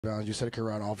rebounds. You set a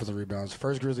career on offensive rebounds.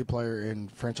 First Grizzly player in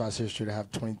franchise history to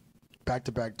have 20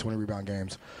 back-to-back 20-rebound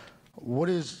games. What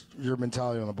is your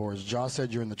mentality on the boards? Josh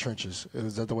said you're in the trenches.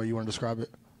 Is that the way you want to describe it?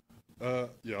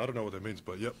 Yeah, I don't know what that means,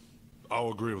 but yep,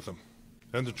 I'll agree with him.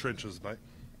 In the trenches, mate.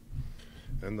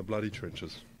 In the bloody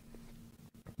trenches.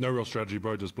 No real strategy,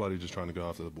 bro. Just trying to go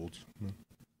after the boards.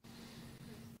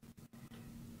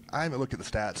 I haven't looked at the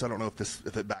stats, so I don't know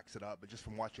if it backs it up. But just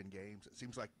from watching games, it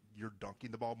seems like you're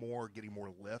dunking the ball more, getting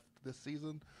more lift this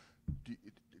season. Do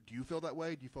you feel that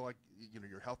way? Do you feel like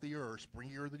you're healthier or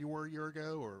springier than you were a year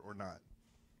ago, or not?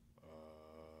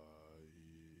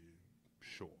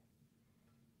 Sure.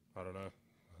 I don't know.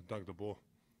 Dunk the ball.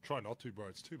 Try not to, bro.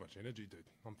 It's too much energy, dude.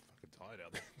 I'm fucking tired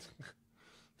out there.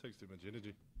 Takes too much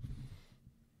energy.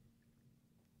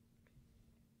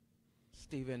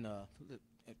 Steven,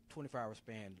 24-hour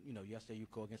span, yesterday you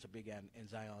go against a big guy in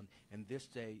Zion, and this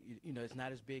day, it's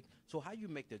not as big. So how you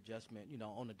make the adjustment,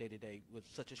 on a day-to-day with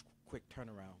such a quick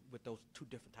turnaround with those two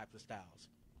different types of styles?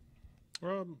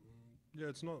 Yeah,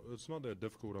 it's not that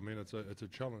difficult. I mean, it's a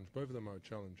challenge. Both of them are a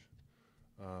challenge.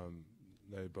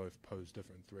 They both pose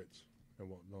different threats and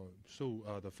whatnot. Still,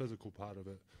 the physical part of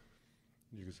it,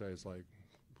 you could say it's like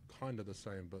kind of the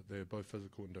same, but they're both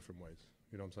physical in different ways.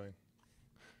 You know what I'm saying?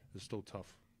 It's still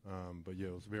tough. But yeah,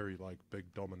 it was very like big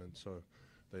dominant. So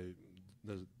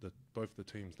both the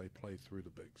teams, they play through the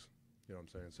bigs. You know what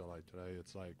I'm saying? So like today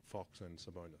it's like Fox and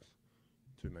Sabonis,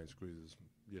 two main squeezes.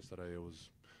 Yesterday it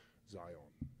was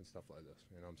Zion and stuff like this.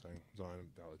 You know what I'm saying? Zion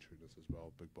Valanciunas as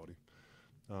well, big body.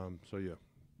 So yeah,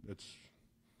 it's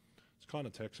kind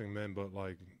of taxing, man. But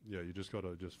like yeah, you just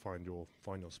gotta find your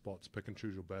spots, pick and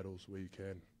choose your battles where you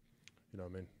can. You know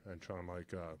what I mean? And try and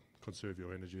like conserve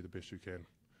your energy the best you can.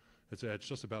 It's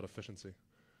just about efficiency,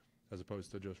 as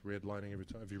opposed to just redlining every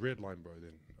time. If you redline, bro,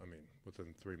 then I mean,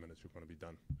 within 3 minutes you're going to be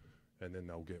done, and then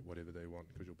they'll get whatever they want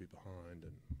because you'll be behind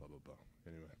and blah blah blah.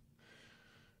 Anyway,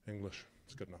 English,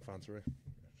 it's good enough answer, eh?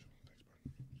 Yeah, sure.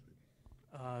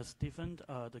 Thanks, bro. Stephen,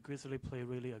 the Grizzlies play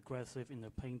really aggressive in the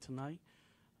paint tonight.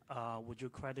 Would you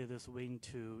credit this win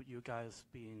to you guys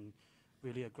being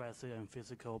really aggressive and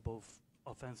physical, both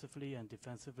offensively and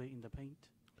defensively in the paint?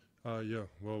 Yeah,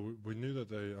 well, we knew that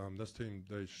this team,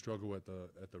 they struggle at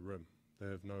the rim. They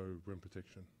have no rim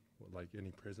protection, like any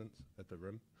presence at the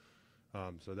rim.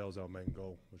 So that was our main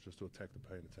goal, was just to attack the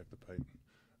paint.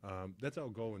 That's our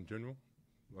goal in general.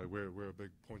 Like we're a big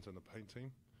points in the paint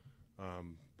team.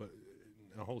 But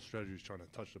our whole strategy is trying to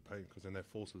touch the paint because then that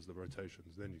forces the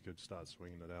rotations. Then you could start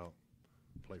swinging it out,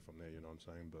 play from there. You know what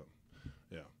I'm saying? But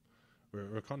yeah,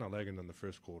 we're kind of lagging in the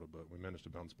first quarter, but we managed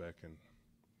to bounce back and.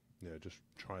 Yeah, just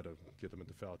try to get them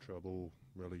into foul trouble,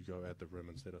 really go at the rim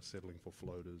instead of settling for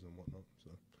floaters and whatnot.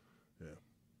 So, yeah.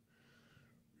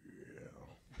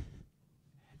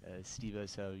 Steve,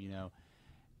 so,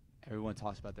 everyone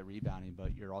talks about the rebounding,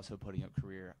 but you're also putting up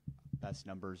career best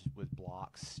numbers with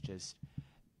blocks. Just,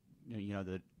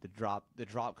 the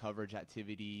drop coverage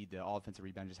activity, the offensive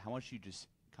rebound, just how much you just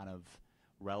kind of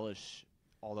relish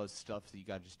all those stuff that you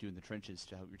got to just do in the trenches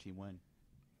to help your team win.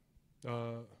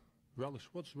 Relish?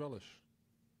 What's relish?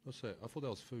 What's that? I thought that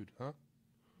was food, huh?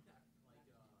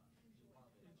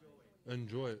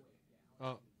 Enjoy it.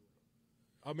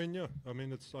 I mean, yeah. I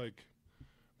mean, it's like,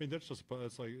 that's just,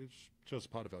 it's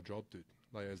just part of our job, dude.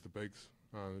 Like, as the bigs,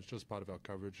 it's just part of our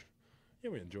coverage. Yeah,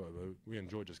 we enjoy it, but we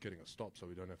enjoy just getting a stop so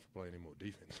we don't have to play any more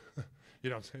defense. You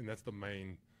know what I'm saying? That's the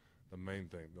main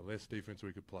thing. The less defense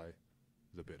we could play,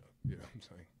 the better. You know what I'm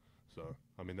saying? So,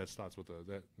 I mean, that starts with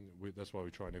that's why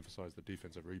we try and emphasize the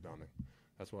defensive rebounding.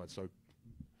 That's why it's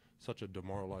such a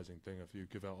demoralizing thing. If you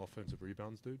give out offensive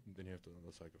rebounds, dude, then you have to,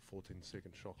 that's like a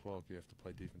 14-second shot clock. You have to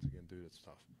play defense again, dude. It's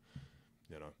tough,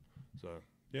 So,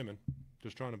 yeah, man,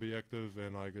 just trying to be active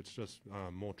and, like, it's just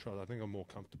more trust. I think I'm more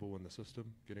comfortable in the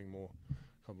system, getting more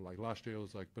comfortable. Like, last year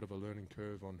was, like, a bit of a learning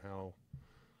curve on how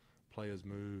players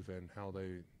move and how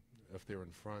if they're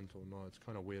in front or not. It's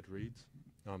kind of weird reads.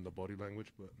 The body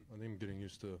language, but I think I'm getting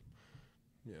used to,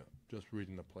 just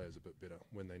reading the players a bit better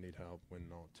when they need help, when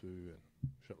not to, and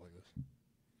shit like this.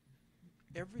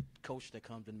 Every coach that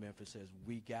comes to Memphis says,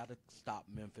 we got to stop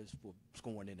Memphis for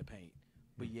scoring in the paint,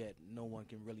 but yet no one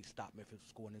can really stop Memphis from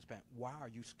scoring in the paint. Why are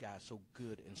you guys so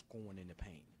good in scoring in the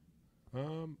paint?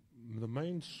 The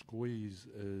main squeeze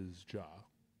is Ja.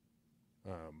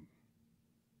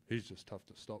 He's just tough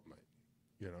to stop,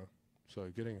 mate, So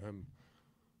getting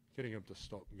him to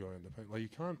stop going in the paint. Like, you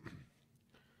can't,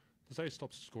 to say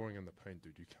stop scoring in the paint,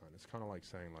 dude, you can't. It's kind of like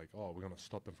saying, like, oh, we're going to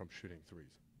stop them from shooting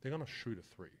threes. They're going to shoot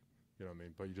a three, you know what I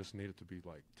mean? But you just need it to be,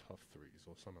 like, tough threes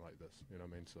or something like this, you know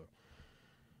what I mean? So,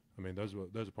 I mean, those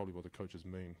are probably what the coaches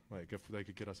mean. Like, if they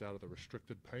could get us out of the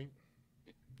restricted paint,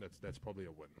 that's probably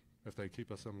a win. If they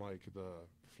keep us in like the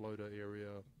floater area,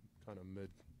 kind of mid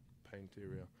paint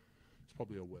area, it's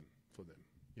probably a win for them.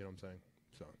 You know what I'm saying?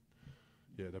 So,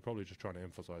 yeah, they're probably just trying to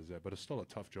emphasize that. But it's still a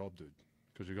tough job, dude,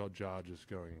 because you got Jar just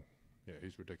going, yeah,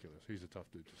 he's ridiculous. He's a tough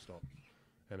dude to stop.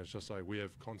 And it's just like we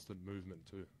have constant movement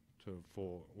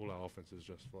for all our offenses,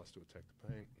 just for us to attack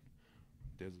the paint.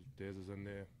 Dez is in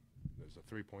there. There's a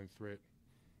three-point threat.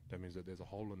 That means that there's a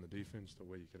hole in the defense to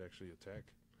where you could actually attack.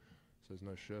 So there's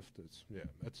no shift.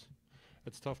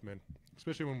 It's tough, man,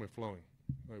 especially when we're flowing.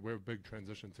 Like, we're a big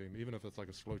transition team, even if it's like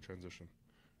a slow transition.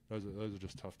 Those are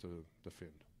just tough to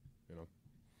defend, you know.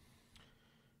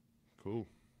 Cool.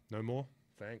 No more?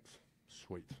 Thanks.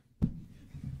 Sweet.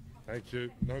 Thank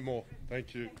you. No more.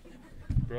 Thank you.